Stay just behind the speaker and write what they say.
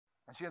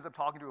And she ends up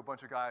talking to a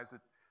bunch of guys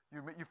that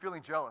you're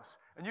feeling jealous.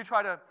 And you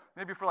try to,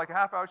 maybe for like a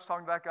half hour she's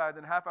talking to that guy,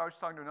 then a half hour she's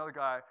talking to another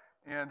guy,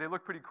 and they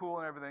look pretty cool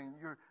and everything.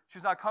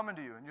 She's not coming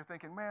to you, and you're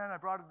thinking, man, I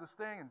brought her this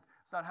thing, and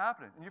it's not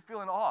happening. And you're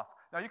feeling off.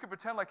 Now, you could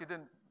pretend like it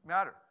didn't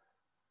matter,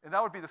 and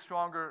that would be the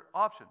stronger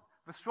option.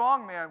 The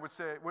strong man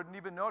wouldn't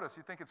even notice.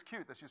 He'd think it's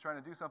cute that she's trying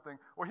to do something,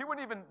 or he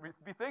wouldn't even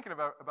be thinking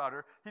about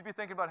her. He'd be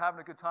thinking about having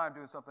a good time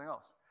doing something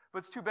else. But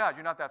it's too bad.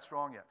 You're not that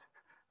strong yet,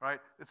 right?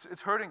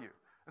 It's hurting you.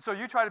 And so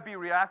you try to be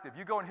reactive.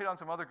 You go and hit on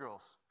some other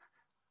girls.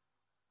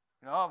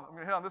 You know, I'm going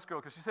to hit on this girl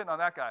because she's hitting on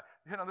that guy.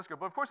 You hit on this girl.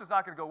 But of course it's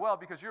not going to go well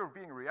because you're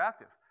being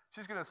reactive.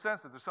 She's going to sense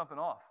that there's something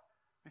off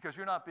because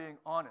you're not being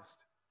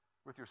honest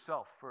with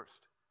yourself first.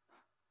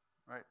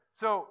 Right?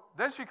 So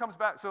then she comes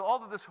back. So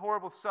all of this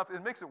horrible stuff,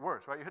 it makes it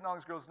worse, right? You're hitting on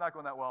these girls, it's not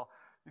going that well.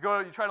 You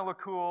try to look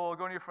cool,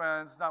 going to your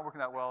friends, it's not working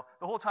that well.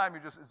 The whole time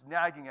it's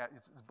nagging at you,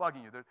 it's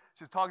bugging you.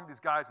 She's talking to these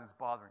guys and it's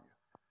bothering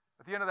you.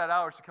 At the end of that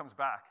hour, she comes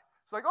back.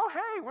 It's like, oh,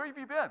 hey, where have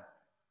you been?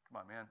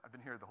 Come on, man, I've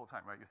been here the whole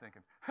time, right? You're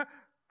thinking.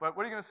 But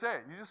what are you going to say?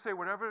 You just say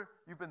whatever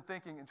you've been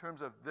thinking in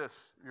terms of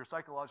this, your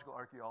psychological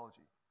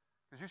archaeology.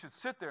 Because you should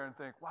sit there and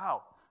think,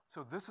 wow,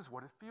 so this is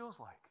what it feels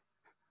like.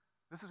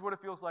 This is what it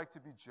feels like to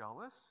be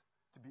jealous,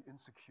 to be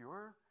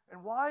insecure.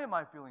 And why am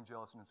I feeling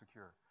jealous and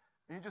insecure?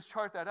 And you just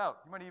chart that out.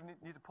 You might even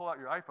need to pull out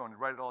your iPhone and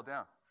write it all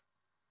down.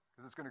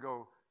 Because it's going to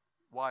go,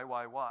 why?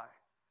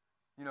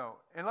 You know,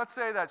 and let's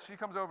say that she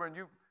comes over and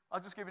I'll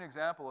just give you an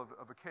example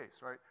of a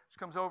case, right? She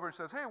comes over and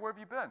says, hey, where have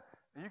you been?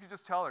 And you could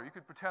just tell her. You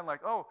could pretend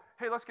like, oh,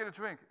 hey, let's get a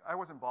drink. I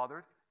wasn't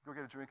bothered. Go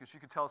get a drink, and she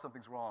could tell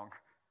something's wrong.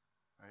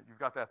 Right? You've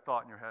got that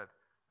thought in your head.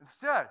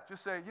 Instead,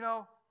 just say, you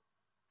know,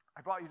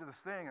 I brought you to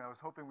this thing, and I was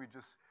hoping we'd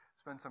just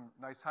spend some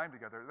nice time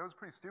together. That was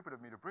pretty stupid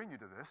of me to bring you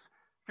to this,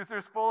 because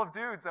there's full of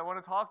dudes that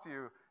want to talk to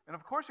you. And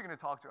of course you're going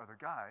to talk to other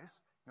guys.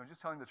 You know,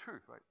 just telling the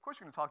truth, right? Of course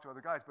you're going to talk to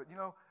other guys. But, you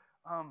know,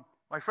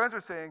 my friends are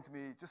saying to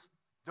me, just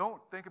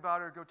don't think about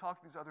her. Go talk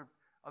to these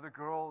other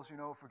girls, you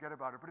know, forget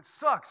about her. But it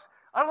sucks.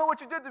 I don't know what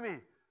you did to me.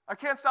 I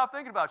can't stop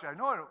thinking about you. I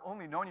know I've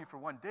only known you for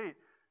one date.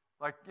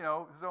 Like, you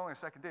know, this is only a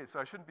second date, so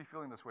I shouldn't be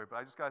feeling this way. But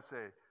I just got to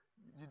say,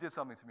 you did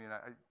something to me,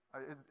 and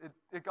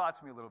it got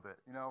to me a little bit,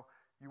 you know.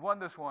 You won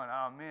this one.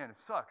 Oh, man, it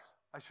sucks.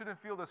 I shouldn't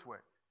feel this way.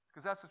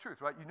 Because that's the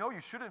truth, right? You know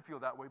you shouldn't feel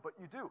that way, but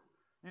you do.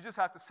 You just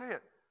have to say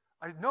it.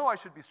 I know I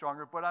should be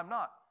stronger, but I'm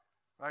not,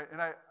 right? And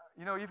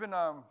you know, even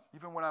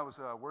when I was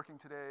working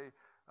today,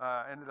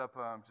 I ended up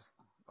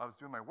I was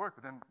doing my work,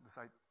 but then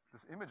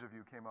this image of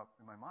you came up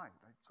in my mind.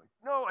 It's like,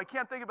 no, I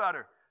can't think about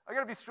her. I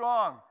got to be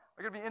strong.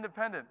 I got to be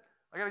independent.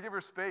 I got to give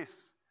her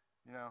space.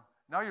 You know.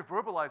 Now you're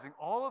verbalizing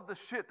all of the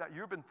shit that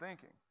you've been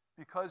thinking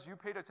because you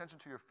paid attention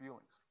to your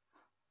feelings.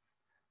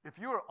 If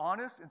you are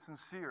honest and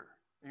sincere,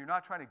 and you're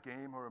not trying to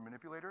game or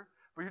manipulate her,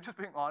 but you're just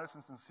being honest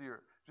and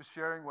sincere, just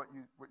sharing what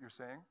you're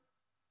saying,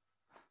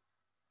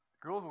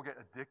 girls will get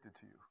addicted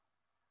to you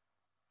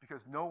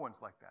because no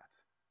one's like that.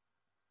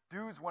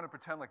 Dudes want to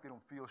pretend like they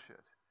don't feel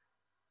shit.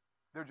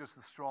 They're just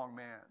the strong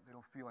man. They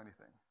don't feel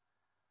anything.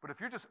 But if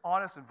you're just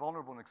honest and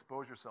vulnerable and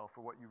expose yourself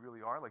for what you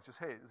really are, like just,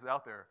 hey, this is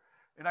out there.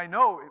 And I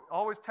know,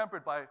 always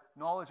tempered by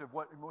knowledge of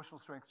what emotional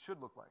strength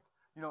should look like.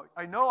 You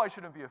know I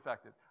shouldn't be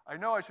affected. I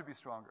know I should be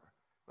stronger.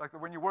 Like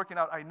when you're working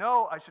out, I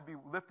know I should be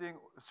lifting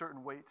a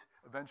certain weight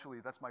eventually.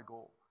 That's my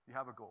goal. You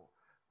have a goal.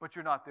 But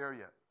you're not there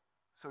yet.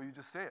 So you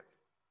just say it.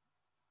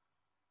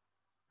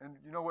 And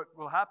you know what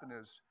will happen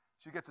is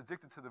she gets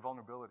addicted to the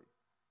vulnerability.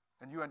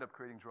 And you end up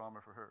creating drama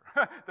for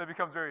her. That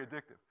becomes very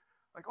addictive.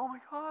 Like, oh my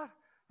God,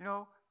 you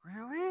know,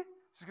 really?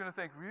 She's going to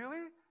think,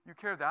 really? You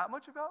care that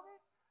much about me?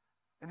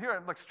 And here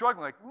I'm like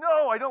struggling, like,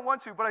 no, I don't want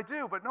to, but I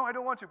do. But no, I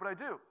don't want to, but I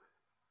do.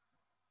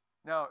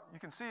 Now, you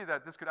can see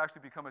that this could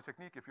actually become a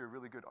technique if you're a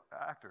really good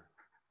actor.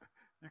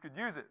 You could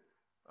use it.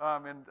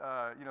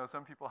 You know,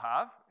 some people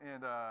have.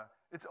 And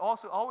it's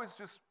also always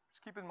just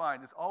keep in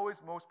mind, it's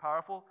always most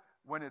powerful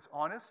when it's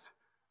honest.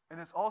 And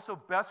it's also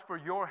best for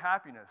your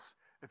happiness.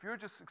 If you're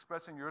just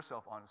expressing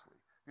yourself honestly,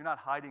 you're not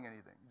hiding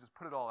anything. You just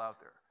put it all out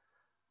there.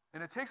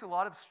 And it takes a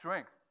lot of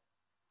strength,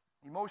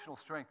 emotional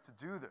strength to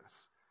do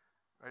this.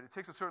 Right? It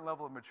takes a certain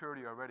level of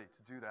maturity already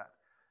to do that.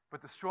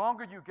 But the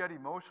stronger you get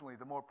emotionally,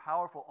 the more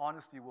powerful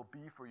honesty will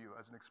be for you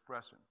as an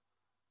expression.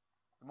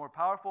 The more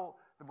powerful,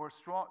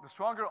 the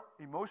stronger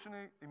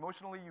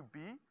emotionally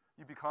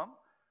you become,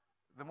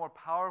 the more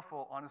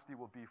powerful honesty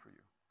will be for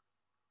you.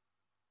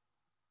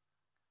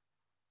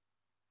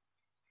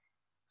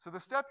 So the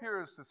step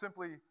here is to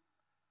simply,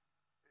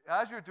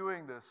 as you're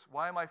doing this,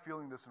 why am I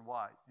feeling this and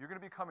why? You're going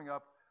to be coming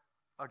up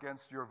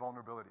against your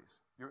vulnerabilities,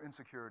 your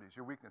insecurities,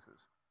 your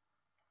weaknesses.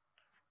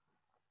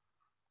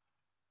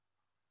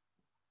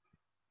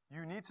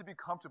 You need to be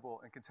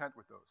comfortable and content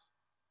with those.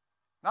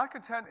 Not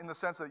content in the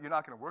sense that you're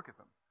not going to work at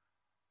them,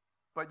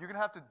 but you're going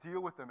to have to deal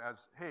with them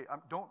as, hey,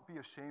 don't be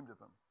ashamed of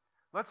them.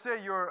 Let's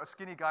say you're a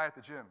skinny guy at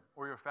the gym,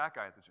 or you're a fat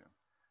guy at the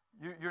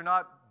gym. You're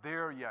not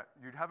there yet.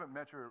 You haven't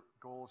met your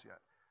goals yet.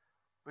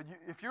 But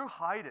if you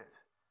hide it,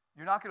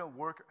 you're not going to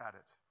work at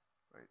it.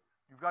 Right?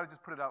 You've got to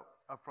just put it out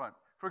up front.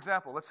 For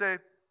example, let's say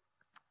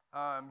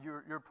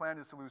your plan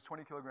is to lose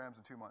 20 kilograms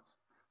in 2 months.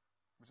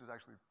 which is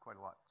actually quite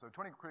a lot. So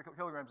 20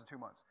 kilograms in 2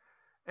 months.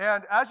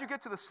 And as you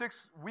get to the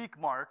 6-week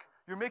mark,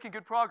 you're making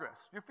good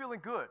progress. You're feeling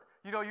good.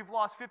 You know, you've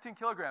lost 15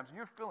 kilograms, and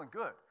you're feeling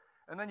good.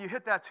 And then you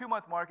hit that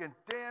 2-month mark, and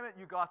damn it,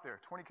 you got there.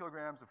 20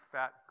 kilograms of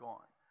fat gone,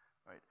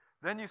 right?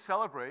 Then you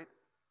celebrate.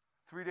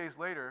 3 days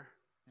later,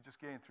 you just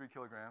gained 3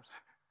 kilograms.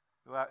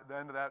 At the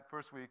end of that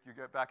first week, you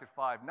get back at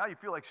 5. Now you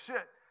feel like,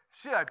 shit,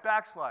 I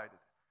backslid.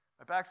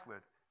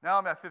 Now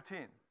I'm at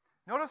 15.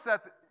 Notice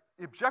that,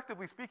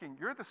 objectively speaking,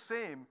 you're at the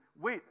same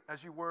weight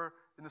as you were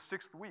in the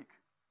 6th week.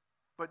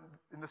 But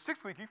in the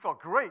 6th week, you felt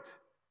great.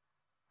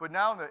 But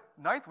now in the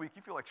 9th week,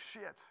 you feel like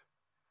shit.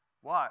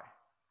 Why?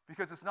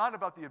 Because it's not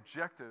about the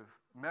objective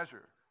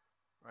measure,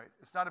 right?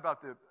 It's not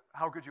about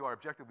how good you are,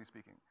 objectively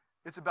speaking.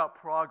 It's about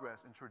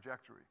progress and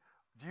trajectory.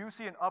 Do you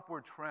see an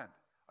upward trend?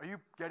 Are you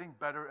getting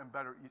better and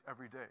better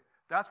every day?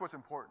 That's what's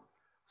important.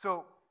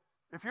 So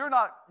if you're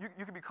not,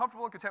 you can be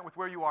comfortable and content with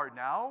where you are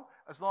now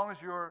as long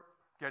as you're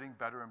getting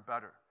better and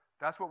better.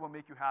 That's what will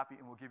make you happy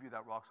and will give you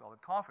that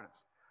rock-solid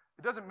confidence.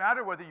 It doesn't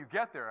matter whether you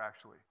get there,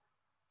 actually.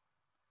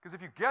 Because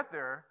if you get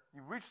there,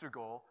 you've reached your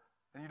goal,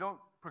 and you don't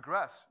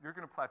progress, you're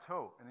going to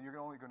plateau, and then you're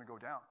only going to go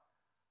down.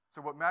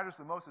 So what matters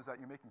the most is that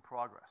you're making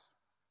progress.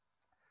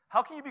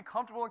 How can you be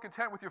comfortable and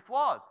content with your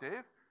flaws,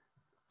 Dave?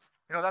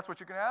 You know, that's what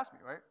you're going to ask me,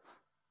 right?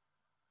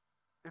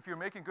 If you're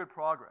making good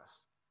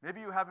progress,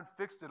 maybe you haven't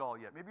fixed it all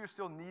yet. Maybe you're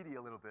still needy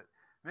a little bit.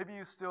 Maybe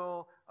you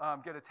still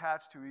get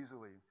attached too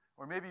easily.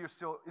 Or maybe you're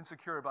still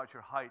insecure about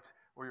your height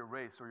or your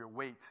race or your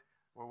weight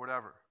or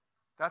whatever.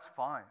 That's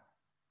fine.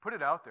 Put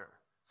it out there.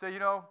 Say, you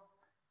know,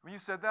 when you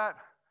said that,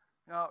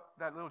 you know,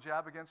 that little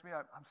jab against me,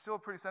 I'm still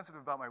pretty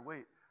sensitive about my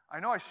weight. I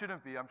know I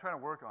shouldn't be. I'm trying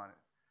to work on it.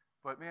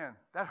 But man,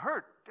 that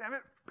hurt. Damn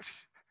it.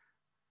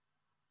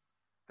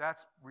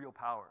 That's real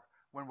power.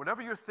 When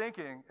whatever you're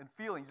thinking and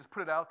feeling, you just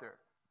put it out there.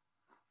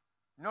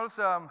 You notice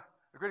a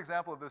great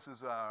example of this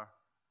is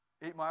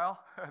 8 Mile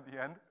at the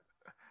end.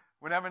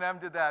 When Eminem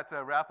did that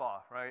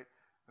rap-off, right?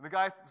 And the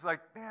guy was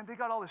like, man, they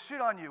got all this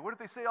shit on you. What if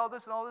they say all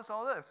this and all this and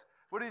all this?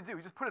 What did he do?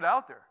 He just put it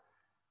out there.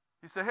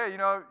 He said, hey, you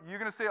know, you're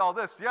going to say all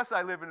this. Yes,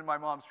 I live in my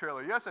mom's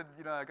trailer. Yes,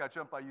 I got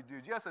jumped by you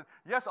dudes.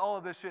 Yes, all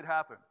of this shit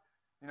happened.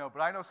 You know,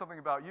 but I know something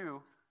about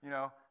you, you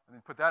know, and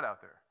then put that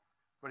out there.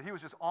 But he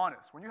was just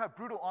honest. When you have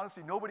brutal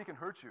honesty, nobody can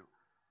hurt you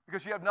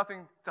because you have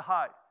nothing to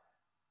hide.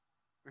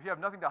 If you have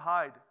nothing to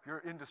hide,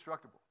 you're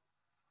indestructible.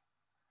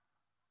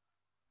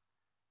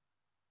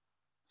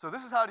 So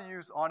this is how to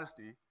use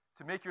honesty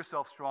to make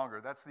yourself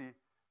stronger. That's the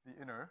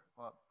inner.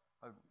 Well,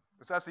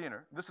 that's the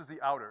inner. This is the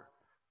outer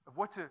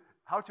of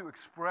how to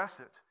express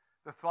it,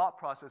 the thought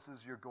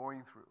processes you're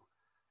going through,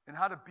 and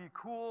how to be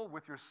cool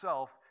with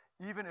yourself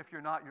even if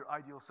you're not your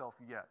ideal self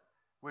yet,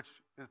 which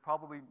is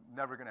probably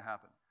never going to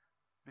happen.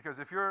 Because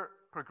if you're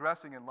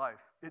progressing in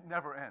life, it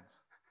never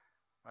ends.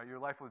 Right? Your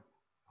life will,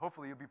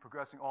 hopefully you'll be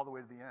progressing all the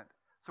way to the end.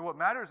 So what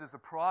matters is the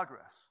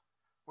progress.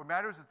 What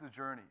matters is the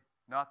journey,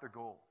 not the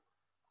goal.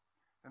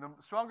 And the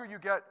stronger you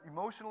get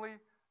emotionally,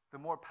 the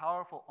more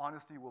powerful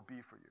honesty will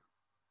be for you.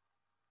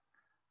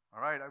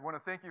 All right, I want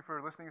to thank you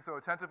for listening so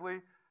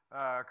attentively.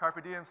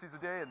 Carpe diem, seize the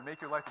day, and make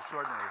your life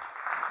extraordinary.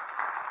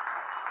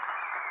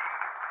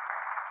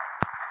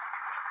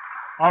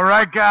 All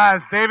right,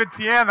 guys. David,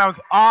 Tian, that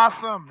was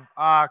awesome.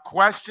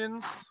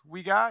 Questions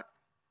we got?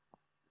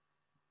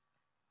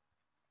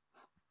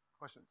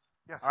 Questions?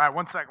 Yes. All right,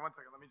 one second.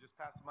 Let me just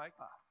pass the mic.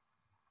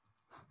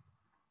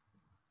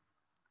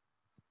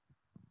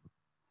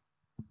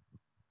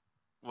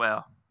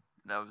 Well,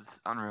 that was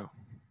unreal.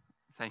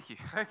 Thank you.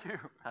 Thank you.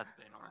 That's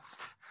being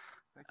honest.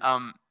 Thank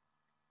you.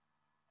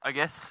 I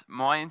guess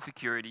my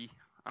insecurity,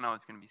 I know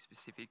it's going to be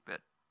specific, but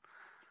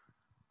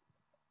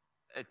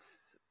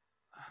it's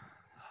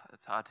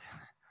hard.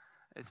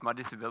 It's my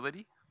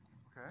disability.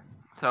 Okay.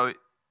 So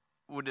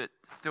would it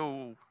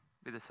still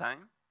be the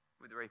same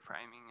with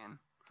reframing? And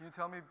can you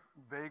tell me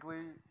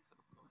vaguely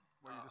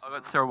what you just I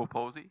got cerebral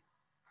palsy.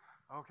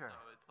 Okay. So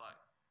it's like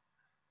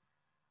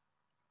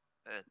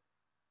it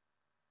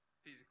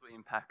physically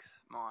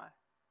impacts my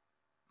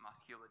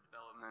muscular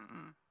development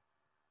and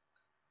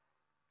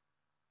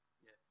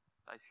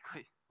yeah,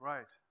 basically.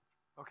 Right.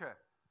 Okay.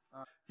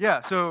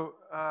 Yeah, so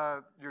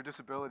your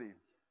disability.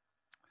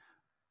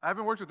 I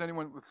haven't worked with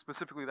anyone with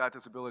specifically that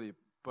disability,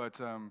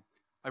 but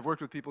I've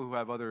worked with people who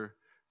have other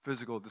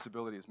physical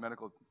disabilities,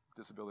 medical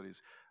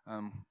disabilities.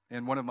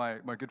 And one of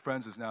my good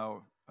friends is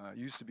now,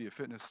 used to be a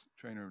fitness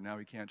trainer, now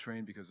he can't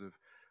train because of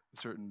a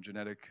certain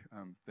genetic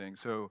thing.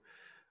 So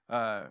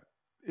I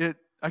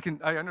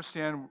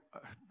understand,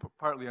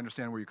 partly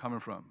understand where you're coming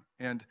from.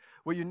 And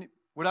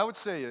what I would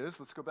say is,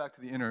 let's go back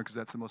to the inner, because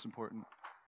that's the most important